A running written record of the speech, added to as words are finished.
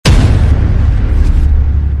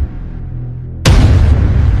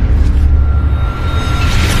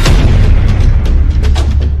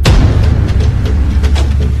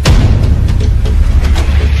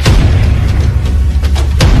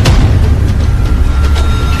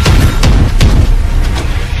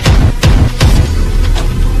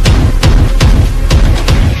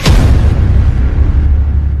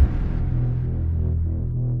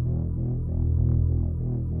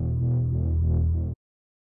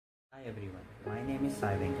Hi everyone, my name is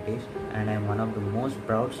Sai Venkatesh and I am one of the most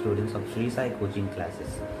proud students of SRI SAI Coaching Classes.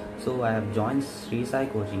 So I have joined SRI SAI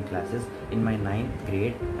Coaching Classes in my 9th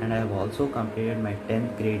grade and I have also completed my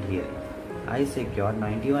 10th grade here. I secured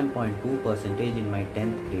 91.2% in my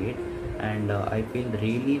 10th grade and I feel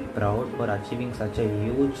really proud for achieving such a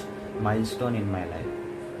huge milestone in my life.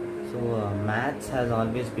 So maths has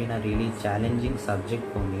always been a really challenging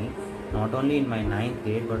subject for me, not only in my 9th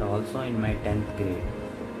grade but also in my 10th grade.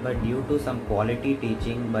 But due to some quality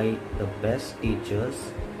teaching by the best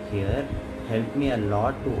teachers here helped me a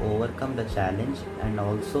lot to overcome the challenge and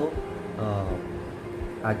also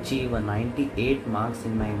achieve a 98 marks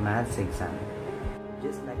in my maths exam.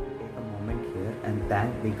 Just like to take a moment here and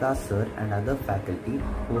thank Vikas sir and other faculty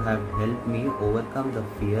who have helped me overcome the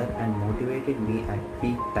fear and motivated me at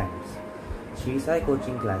peak times. SRI SAI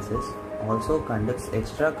Coaching Classes also conducts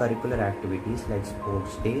extracurricular activities like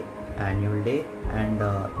sports day, annual day and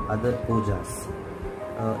other pujas.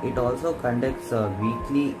 It also conducts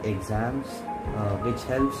weekly exams which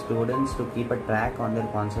helps students to keep a track on their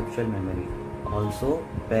conceptual memory. Also,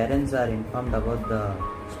 parents are informed about the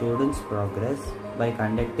students' progress by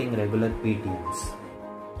conducting regular PTMs.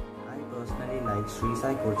 I personally like SRI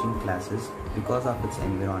SAI Coaching Classes because of its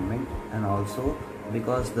environment and also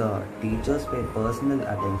because the teachers pay personal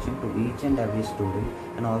attention to each and every student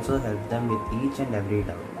and also help them with each and every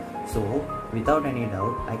doubt. So, without any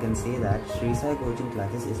doubt, I can say that SRI SAI Coaching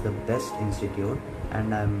Classes is the best institute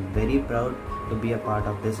and I am very proud to be a part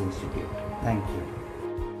of this institute. Thank you.